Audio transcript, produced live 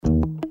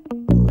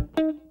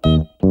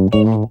Hey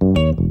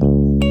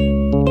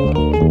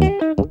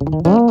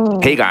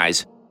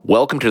guys,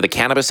 welcome to the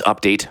Cannabis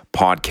Update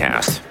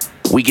podcast.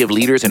 We give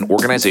leaders and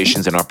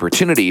organizations an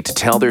opportunity to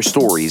tell their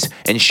stories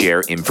and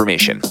share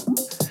information.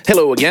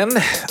 Hello again.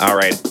 All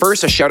right,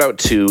 first a shout out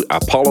to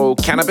Apollo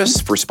Cannabis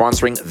for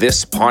sponsoring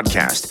this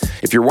podcast.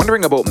 If you're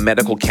wondering about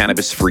medical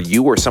cannabis for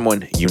you or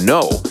someone you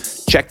know,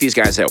 check these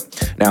guys out.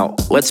 Now,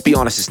 let's be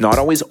honest, it's not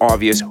always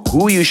obvious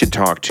who you should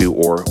talk to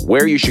or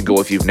where you should go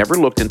if you've never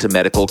looked into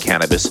medical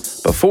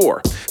cannabis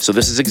before. So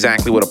this is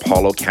exactly what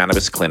Apollo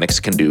Cannabis Clinics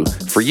can do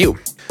for you.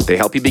 They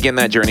help you begin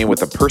that journey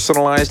with a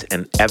personalized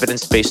and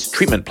evidence-based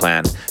treatment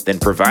plan, then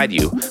provide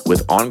you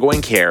with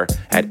ongoing care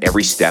at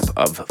every step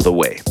of the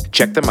way.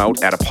 Check them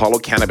out at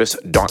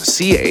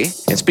apollocannabis.ca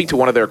and speak to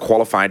one of their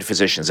qualified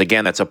physicians.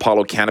 Again, that's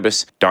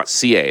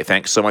apollocannabis.ca.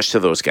 Thanks so much to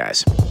those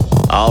guys.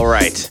 All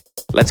right,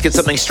 let's get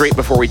something straight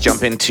before we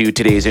jump into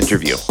today's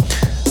interview.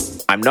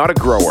 I'm not a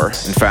grower.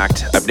 In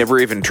fact, I've never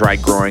even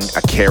tried growing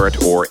a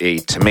carrot or a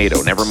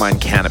tomato, never mind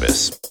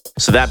cannabis.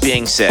 So that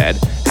being said,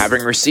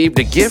 having received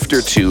a gift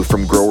or two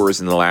from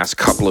growers in the last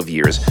couple of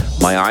years,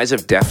 my eyes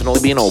have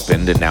definitely been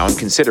opened, and now I'm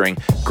considering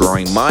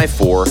growing my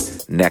four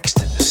next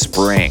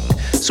spring.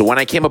 So when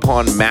I came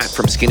upon Matt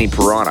from Skinny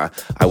Piranha,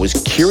 I was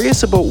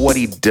curious about what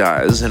he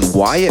does and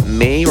why it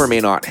may or may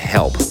not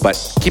help. But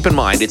keep in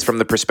mind, it's from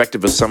the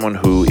perspective of someone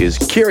who is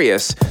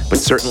curious, but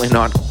certainly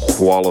not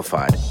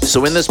qualified.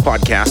 So in this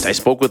podcast, I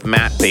spoke with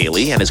Matt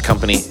Bailey and his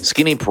company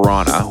Skinny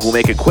Piranha, who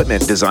make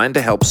equipment designed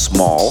to help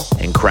small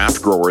and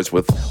craft growers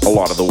with a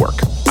lot of the work.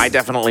 I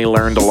definitely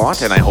learned a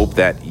lot, and I hope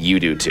that you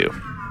do too.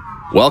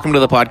 Welcome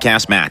to the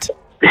podcast, Matt.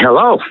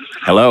 Hello.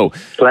 Hello.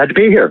 Glad to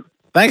be here.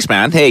 Thanks,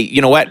 man. Hey,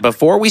 you know what?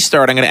 Before we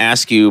start, I'm going to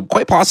ask you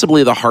quite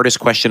possibly the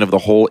hardest question of the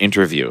whole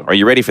interview. Are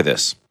you ready for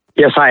this?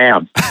 Yes, I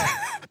am.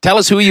 Tell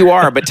us who you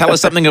are, but tell us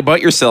something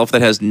about yourself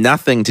that has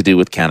nothing to do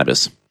with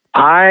cannabis.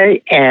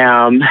 I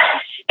am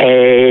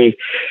a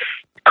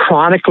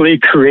chronically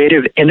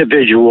creative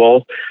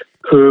individual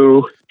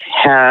who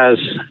has,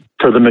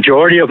 for the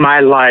majority of my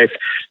life,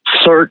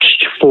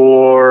 searched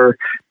for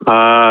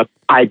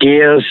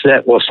ideas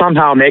that will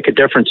somehow make a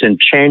difference and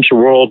change the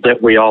world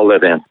that we all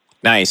live in.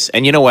 Nice.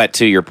 And you know what?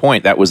 To your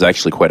point, that was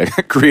actually quite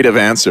a creative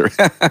answer.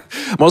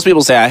 Most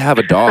people say, I have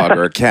a dog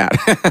or a cat.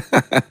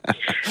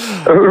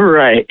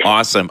 Right.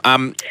 Awesome.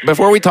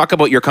 Before we talk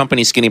about your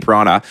company, Skinny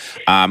Piranha,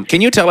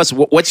 can you tell us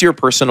what's your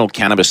personal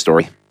cannabis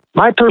story?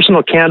 My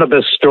personal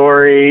cannabis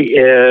story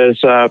is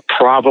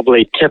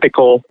probably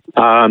typical.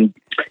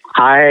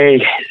 I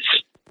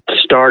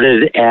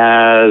started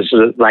as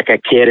like a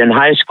kid in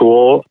high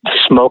school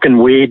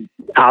smoking weed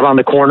out on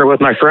the corner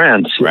with my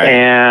friends. Right.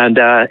 And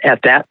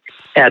at that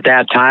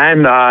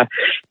time,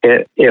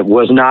 it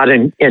was not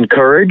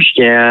encouraged,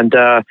 and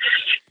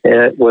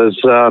it was,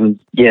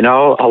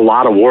 a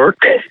lot of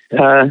work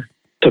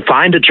to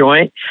find a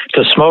joint,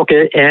 to smoke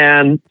it,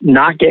 and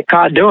not get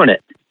caught doing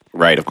it.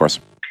 Right, of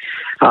course.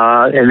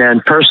 And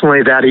then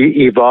personally, that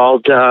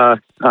evolved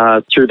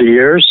through the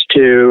years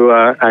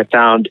to I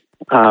found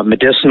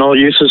medicinal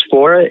uses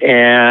for it,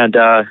 and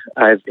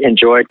I've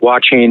enjoyed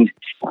watching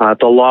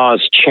the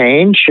laws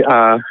change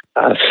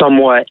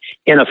somewhat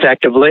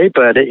ineffectively,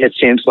 but it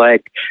seems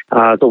like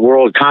the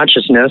world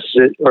consciousness,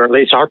 or at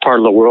least our part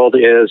of the world,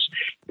 is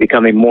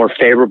becoming more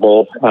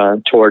favorable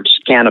towards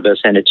cannabis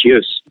and its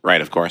use.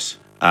 Right, of course.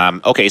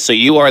 Okay, so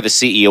you are the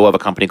CEO of a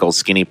company called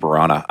Skinny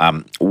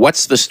Piranha.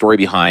 What's the story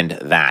behind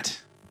that?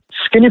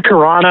 Skinny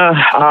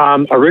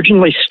Piranha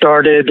originally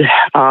started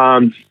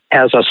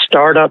as a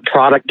startup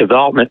product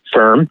development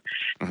firm.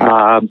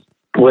 Mm-hmm.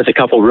 With a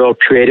couple real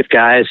creative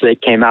guys. They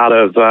came out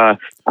of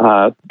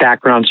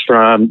backgrounds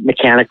from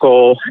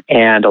mechanical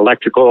and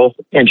electrical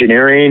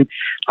engineering,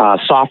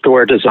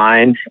 software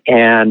design,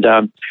 and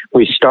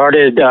we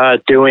started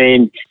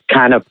doing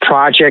kind of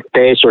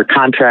project-based or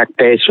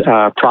contract-based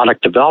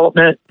product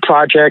development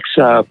projects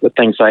with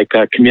things like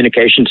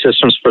communication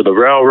systems for the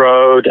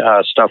railroad,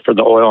 stuff for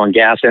the oil and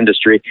gas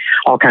industry,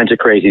 all kinds of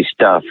crazy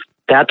stuff.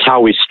 That's how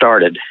we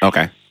started.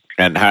 Okay.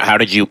 And how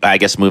did you, I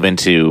guess, move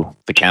into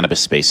the cannabis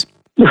space?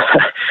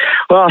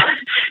 Well,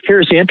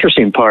 here's the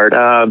interesting part.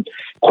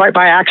 Quite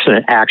by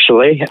accident,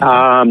 actually.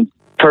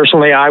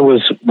 Personally, I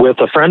was with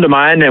a friend of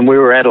mine, and we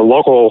were at a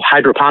local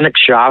hydroponics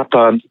shop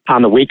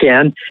on the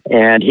weekend,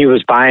 and he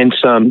was buying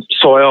some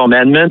soil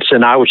amendments,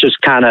 and I was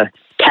just kind of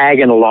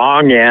tagging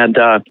along, and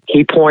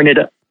he pointed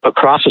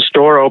across the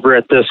store over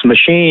at this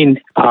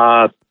machine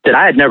that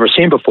I had never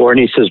seen before, and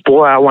he says,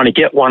 "Boy, I want to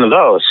get one of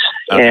those."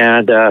 Okay.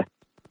 And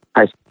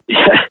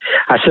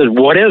I said,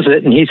 "What is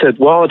it?" And he said,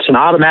 "Well, it's an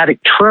automatic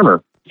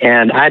trimmer."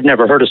 And I'd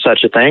never heard of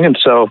such a thing. And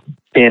so,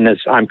 being as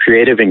I'm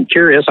creative and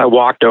curious, I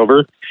walked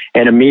over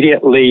and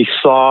immediately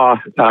saw,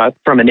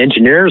 from an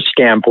engineer's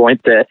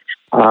standpoint, that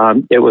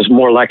it was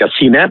more like a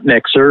cement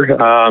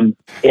mixer,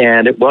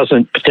 and it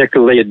wasn't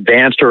particularly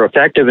advanced or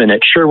effective, and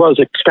it sure was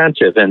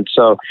expensive. And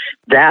so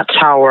that's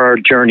how our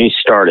journey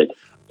started.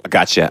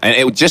 Gotcha.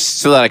 And just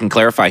so that I can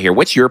clarify here,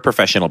 what's your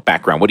professional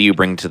background? What do you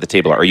bring to the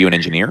table? Are you an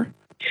engineer?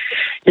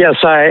 Yes,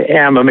 I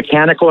am a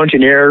mechanical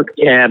engineer,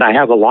 and I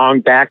have a long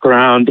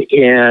background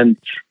in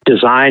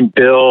design,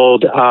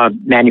 build,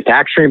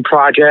 manufacturing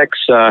projects.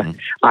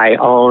 I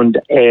owned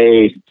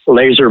a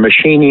laser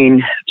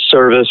machining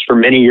service for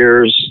many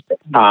years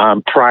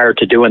prior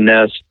to doing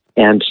this.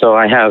 And so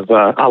I have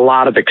a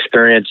lot of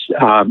experience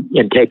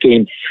in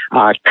taking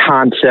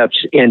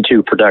concepts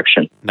into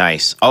production.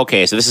 Nice.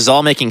 Okay, so this is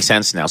all making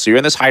sense now. So you're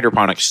in this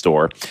hydroponics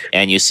store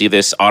and you see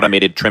this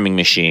automated trimming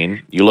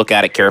machine. You look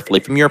at it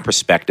carefully from your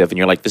perspective and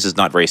you're like, this is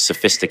not very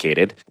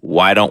sophisticated.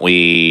 Why don't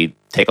we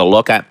take a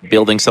look at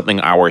building something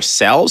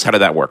ourselves? How did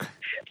that work?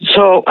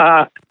 So,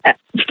 I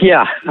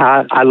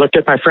looked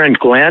at my friend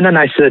Glenn and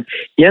I said,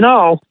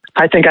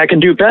 I think I can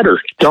do better.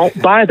 Don't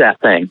buy that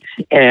thing.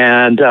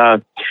 And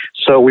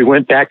so we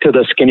went back to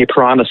the Skinny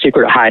Piranha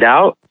secret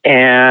hideout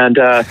and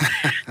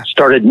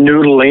started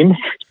noodling.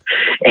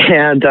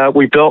 And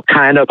we built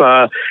kind of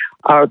a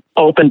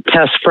open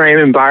test frame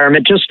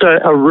environment, just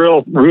a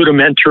real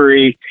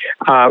rudimentary,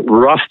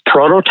 rough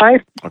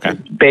prototype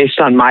based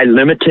on my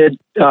limited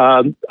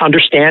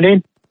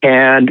understanding.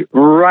 And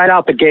right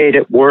out the gate,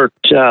 it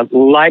worked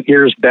light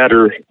years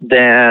better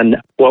than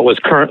what was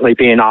currently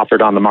being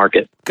offered on the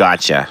market.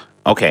 Gotcha.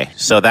 Okay,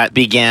 so that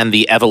began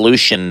the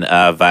evolution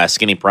of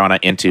Skinny Piranha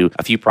into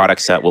a few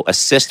products that will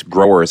assist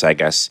growers, I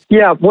guess.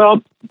 Yeah,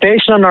 well,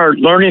 based on our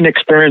learning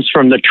experience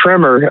from the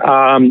trimmer,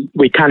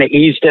 we kind of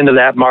eased into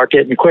that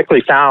market and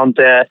quickly found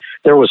that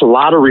there was a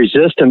lot of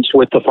resistance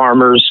with the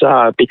farmers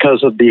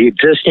because of the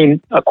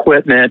existing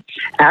equipment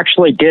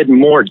actually did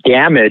more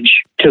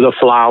damage to the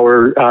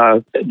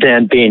flower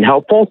than being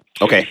helpful.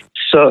 Okay.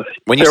 So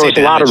there was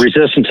a lot of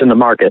resistance in the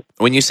market.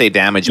 When you say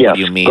damage, yes, what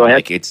do you mean?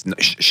 Like it's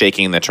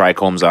shaking the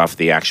trichomes off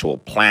the actual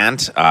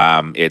plant?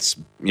 It's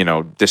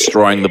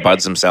destroying the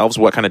buds themselves?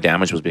 What kind of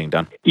damage was being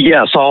done?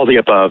 Yes, all the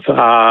above.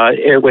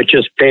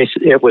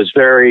 It was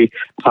very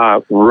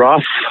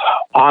rough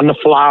on the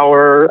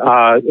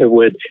flower. It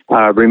would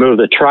remove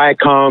the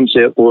trichomes.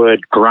 It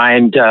would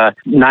grind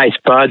nice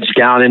buds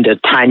down into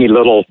tiny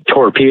little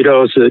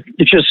torpedoes.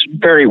 It's just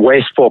very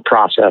wasteful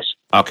process.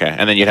 Okay,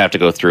 and then you'd have to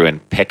go through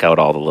and pick out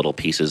all the little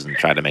pieces and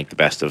try to make the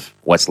best of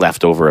what's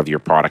left over of your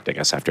product, I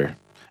guess, after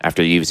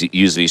you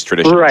use these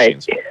traditional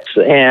machines.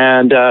 Right.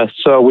 And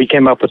so we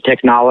came up with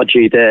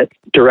technology that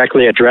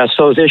directly addressed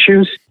those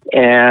issues,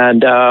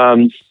 and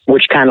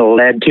which kind of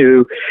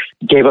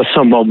gave us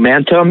some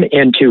momentum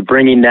into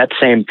bringing that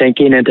same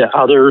thinking into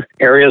other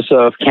areas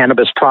of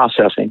cannabis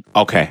processing.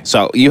 Okay.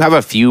 So you have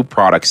a few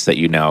products that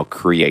you now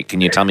create. Can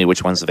you tell me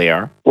which ones they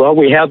are? Well,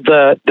 we have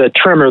the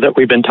trimmer that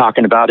we've been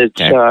talking about. It's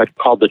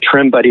called the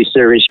Trim Buddy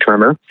Series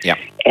trimmer. Yeah.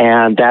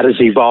 And that has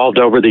evolved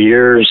over the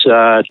years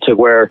to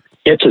where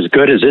it's as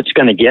good as it's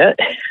going to get,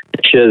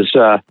 which is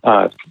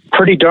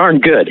pretty darn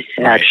good,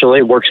 actually.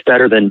 It works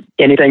better than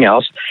anything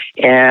else.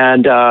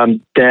 And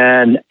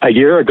then a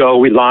year ago,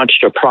 we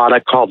launched a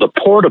product called the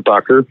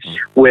Portabucker,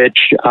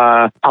 which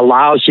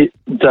allows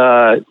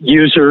the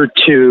user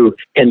to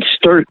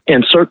insert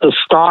the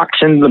stalks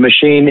into the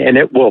machine, and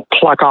it will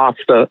pluck off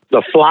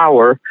the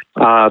flower,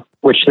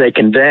 which they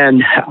can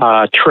then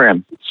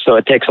trim. So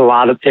it takes a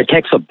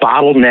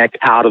bottleneck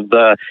out of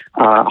the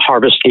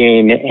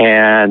harvesting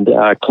and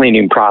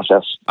cleaning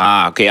process.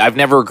 Okay. I've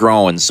never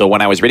grown, so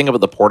when I was reading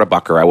about the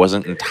Portabucker, I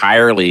wasn't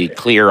entirely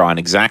clear on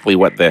exactly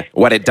what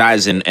it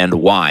does and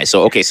why.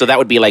 So so that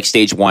would be like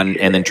stage 1,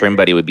 and then Trim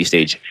Buddy would be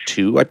stage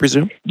 2, I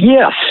presume.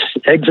 Yes,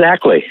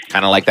 exactly.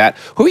 Kind of like that.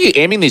 Who are you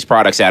aiming these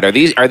products at? Are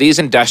these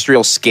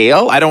industrial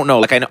scale? I don't know.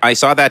 Like I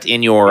saw that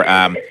in your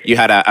you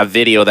had a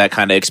video that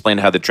kind of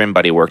explained how the Trim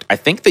Buddy worked. I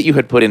think that you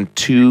had put in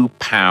 2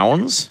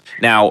 pounds.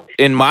 Now,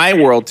 in my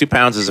world, 2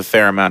 pounds is a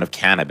fair amount of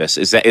cannabis.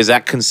 Is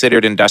that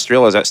considered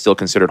industrial, or is that still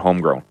considered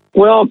homegrown?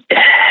 Well,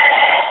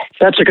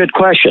 that's a good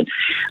question.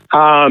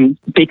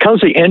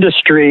 Because the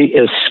industry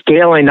is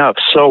scaling up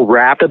so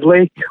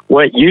rapidly,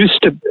 what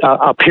used to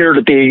appear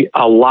to be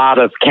a lot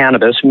of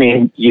cannabis,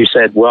 you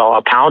said, well,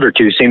 a pound or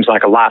 2 seems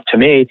like a lot to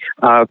me.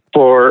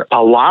 For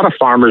a lot of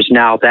farmers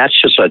now, that's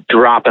just a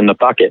drop in the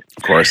bucket.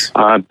 Of course.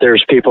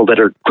 There's people that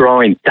are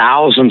growing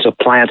thousands of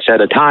plants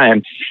at a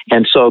time,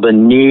 and so the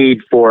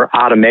need for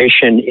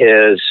automation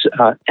is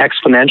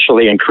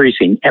exponentially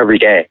increasing every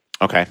day.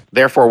 Okay.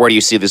 Therefore, where do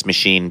you see this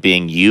machine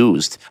being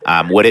used?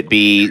 Would it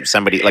be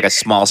somebody like a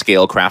small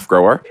scale craft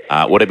grower?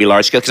 Would it be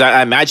large scale? Because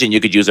I imagine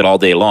you could use it all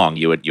day long.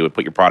 You would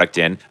put your product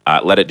in,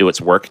 let it do its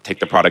work, take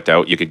the product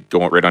out. You could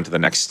go right on to the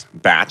next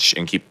batch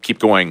and keep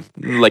going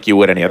like you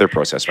would any other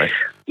process, right?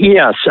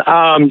 Yes.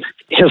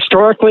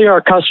 Historically, our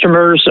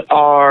customers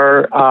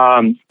are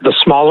the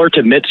smaller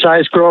to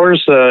mid-sized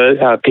growers,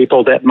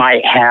 people that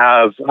might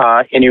have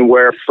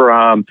anywhere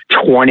from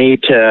 20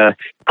 to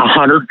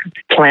 100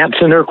 plants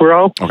in their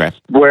grow,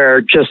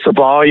 where just the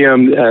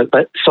volume,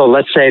 so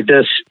let's say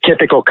this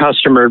typical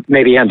customer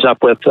maybe ends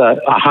up with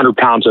 100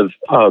 pounds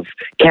of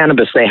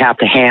cannabis they have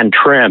to hand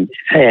trim.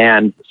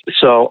 And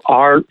so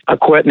our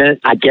equipment,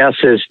 I guess,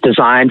 is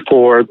designed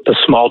for the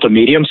small to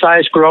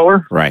medium-sized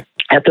grower. Right.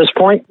 At this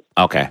point.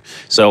 Okay.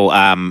 So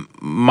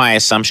my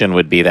assumption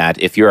would be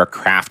that if you're a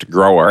craft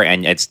grower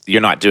and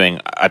you're not doing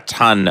a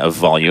ton of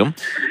volume,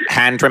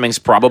 hand trimming's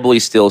probably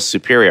still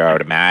superior, I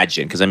would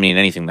imagine. Because, I mean,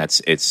 anything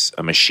it's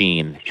a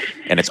machine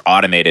and it's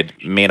automated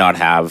may not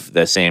have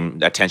the same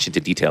attention to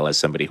detail as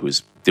somebody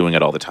who's doing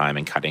it all the time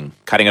and cutting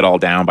it all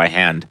down by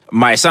hand.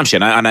 My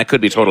assumption, and I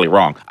could be totally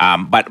wrong,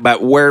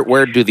 but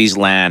where do these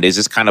land? Is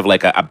this kind of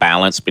like a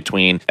balance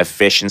between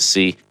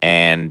efficiency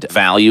and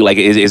value? Like,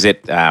 is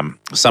it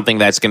something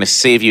that's going to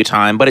save you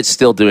time, but it's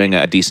still doing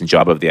a decent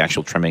job of the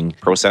actual trimming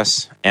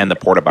process and the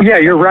porta-bucket? Yeah,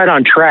 you're right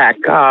on track.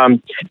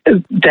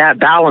 That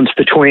balance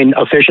between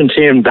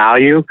efficiency and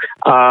value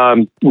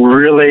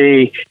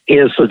really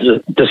is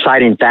the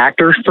deciding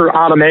factor for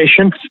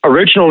automation.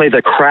 Originally,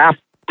 the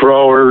craft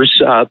growers,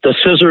 the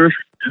scissor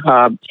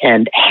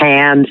and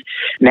hand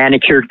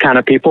manicured kind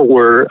of people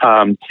were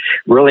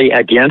really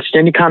against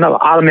any kind of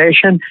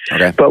automation.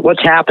 Okay. But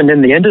what's happened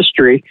in the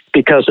industry,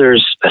 because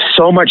there's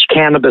so much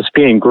cannabis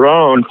being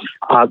grown,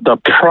 the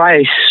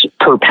price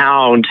per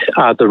pound,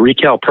 the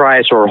retail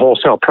price or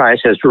wholesale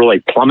price has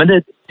really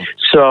plummeted.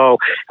 So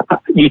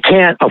you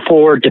can't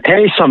afford to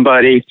pay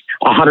somebody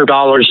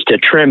 $100 to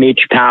trim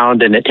each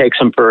pound, and it takes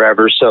them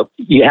forever. So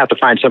you have to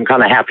find some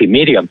kind of happy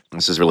medium.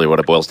 This is really what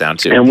it boils down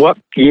to. And what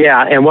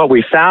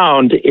we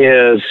found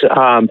is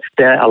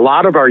that a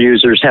lot of our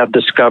users have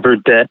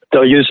discovered that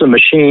they'll use the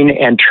machine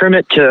and trim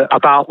it to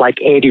about like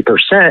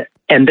 80%.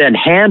 And then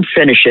hand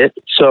finish it.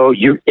 So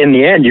in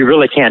the end, you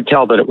really can't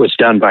tell that it was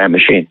done by a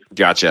machine.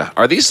 Gotcha.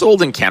 Are these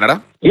sold in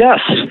Canada? Yes,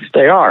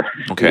 they are.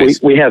 Okay.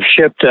 We have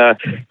shipped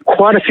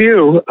quite a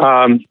few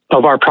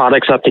of our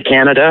products up to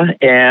Canada,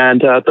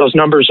 and those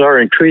numbers are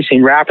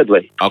increasing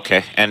rapidly.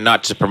 Okay. And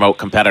not to promote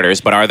competitors,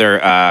 but are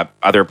there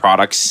other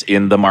products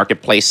in the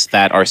marketplace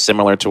that are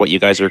similar to what you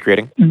guys are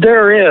creating?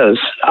 There is.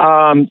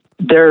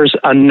 There's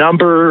a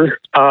number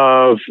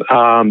of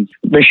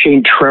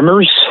machine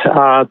trimmers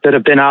that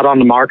have been out on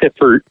the market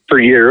for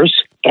years.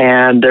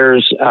 And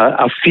there's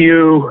a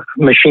few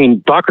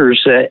machine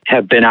buckers that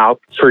have been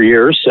out for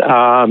years.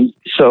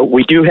 So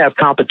we do have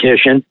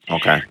competition.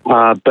 Okay.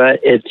 But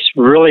it's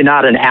really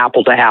not an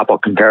apple-to-apple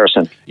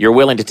comparison. You're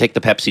willing to take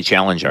the Pepsi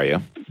challenge, are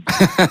you?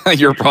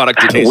 Your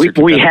product to taste.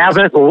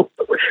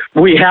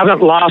 We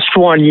haven't lost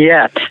one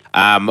yet.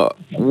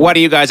 What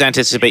do you guys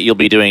anticipate you'll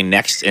be doing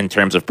next in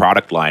terms of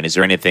product line? Is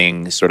there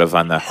anything sort of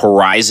on the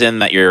horizon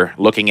that you're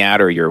looking at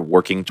or you're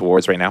working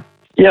towards right now?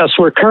 Yes,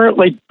 we're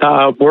currently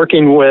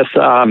working with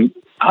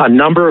a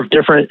number of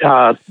different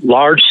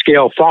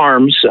large-scale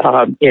farms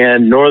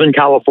in Northern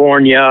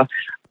California,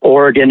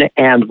 Oregon,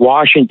 and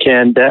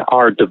Washington that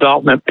are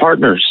development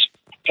partners.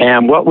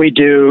 And what we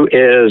do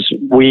is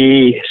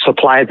we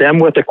supply them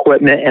with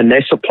equipment, and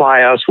they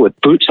supply us with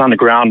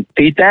boots-on-the-ground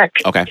feedback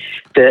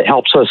that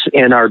helps us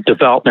in our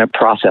development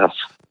process.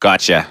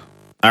 Gotcha.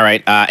 All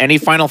right. Any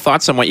final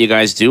thoughts on what you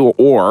guys do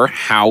or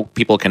how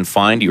people can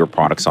find your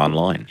products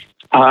online?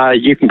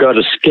 You can go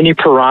to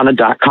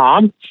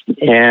skinnypiranha.com,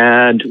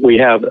 and we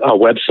have a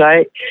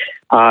website.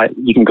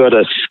 You can go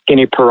to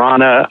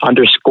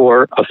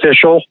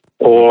skinnypiranha_official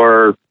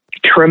or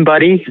Trim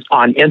Buddy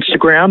on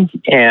Instagram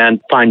and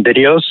find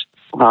videos.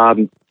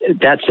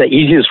 That's the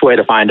easiest way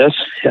to find us.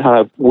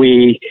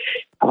 We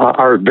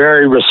are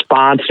very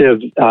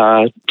responsive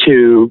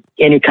to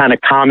any kind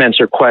of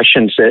comments or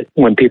questions that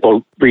when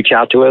people reach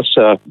out to us,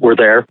 we're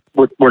there.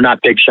 We're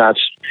not big shots,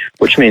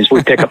 which means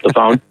we pick up the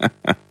phone.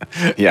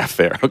 Yeah,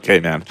 fair. Okay,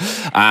 man.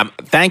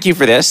 Thank you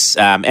for this.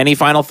 Any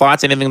final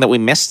thoughts? Anything that we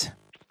missed?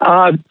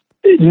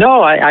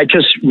 No, I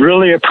just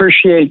really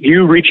appreciate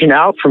you reaching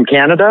out from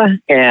Canada,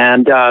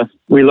 and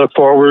we look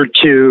forward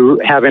to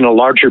having a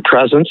larger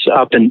presence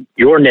up in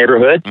your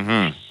neighborhood.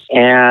 Mm-hmm.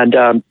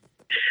 And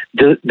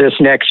this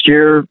next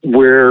year,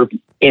 we're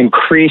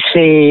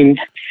increasing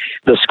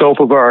the scope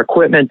of our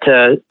equipment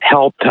to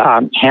help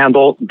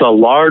handle the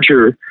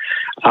larger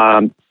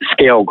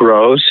scale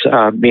grows,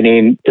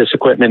 meaning this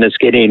equipment is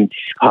getting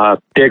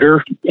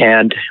bigger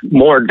and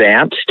more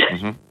advanced.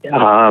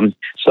 Mm-hmm.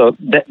 So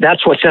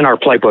that's what's in our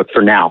playbook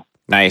for now.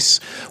 Nice.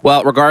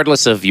 Well,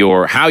 regardless of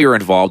how you're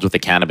involved with the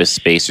cannabis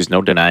space, there's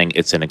no denying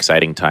it's an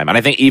exciting time. And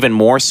I think even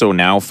more so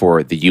now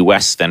for the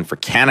U.S. than for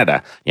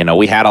Canada. You know,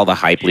 we had all the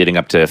hype leading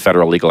up to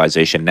federal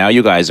legalization. Now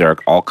you guys are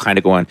all kind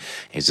of going,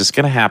 is this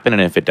going to happen?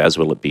 And if it does,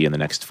 will it be in the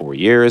next 4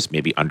 years,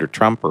 maybe under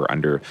Trump or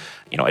under,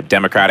 a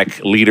Democratic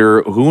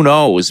leader? Who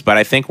knows? But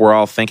I think we're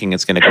all thinking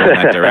it's going to go in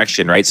that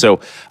direction, right? So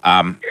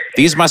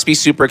these must be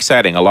super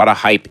exciting. A lot of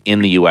hype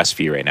in the U.S.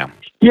 for you right now.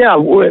 Yeah,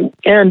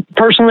 and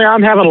personally,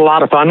 I'm having a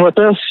lot of fun with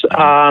this.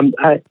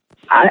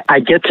 I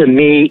get to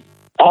meet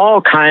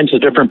all kinds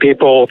of different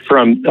people,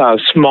 from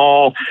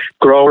small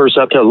growers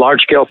up to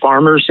large-scale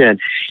farmers, and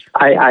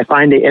I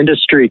find the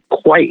industry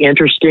quite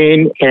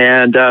interesting,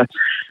 and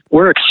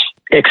we're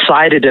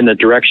excited in the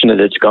direction that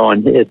it's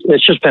going.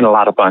 It's just been a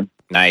lot of fun.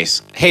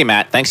 Nice. Hey,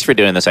 Matt, thanks for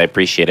doing this. I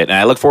appreciate it. And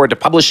I look forward to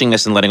publishing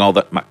this and letting all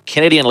the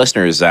Canadian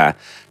listeners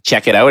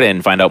check it out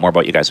and find out more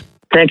about you guys.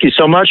 Thank you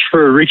so much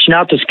for reaching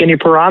out to Skinny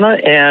Piranha,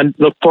 and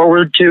look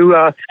forward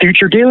to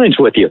future dealings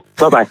with you.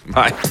 Bye-bye.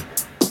 Bye.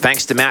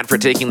 Thanks to Matt for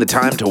taking the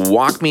time to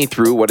walk me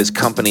through what his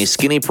company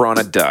Skinny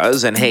Piranha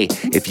does. And hey,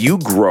 if you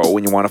grow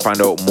and you want to find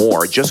out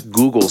more, just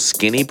Google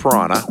Skinny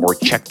Piranha or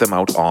check them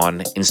out on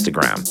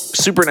Instagram.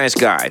 Super nice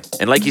guy.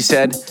 And like you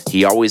said,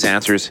 he always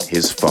answers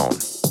his phone.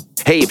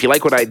 Hey, if you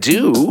like what I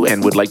do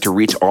and would like to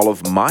reach all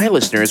of my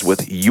listeners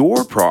with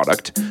your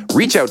product,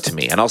 reach out to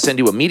me and I'll send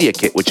you a media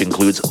kit which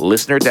includes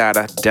listener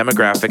data,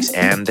 demographics,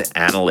 and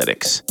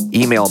analytics.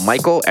 Email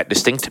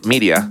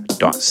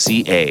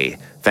michael@distinctmedia.ca.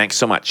 Thanks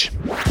so much.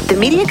 The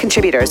media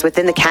contributors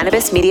within the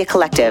Cannabis Media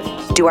Collective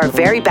do our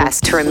very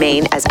best to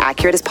remain as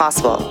accurate as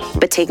possible,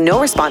 but take no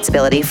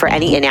responsibility for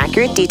any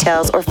inaccurate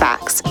details or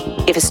facts.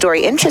 If a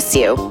story interests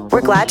you,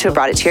 we're glad to have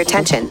brought it to your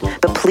attention,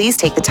 but please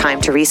take the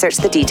time to research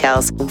the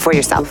details for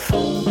yourself.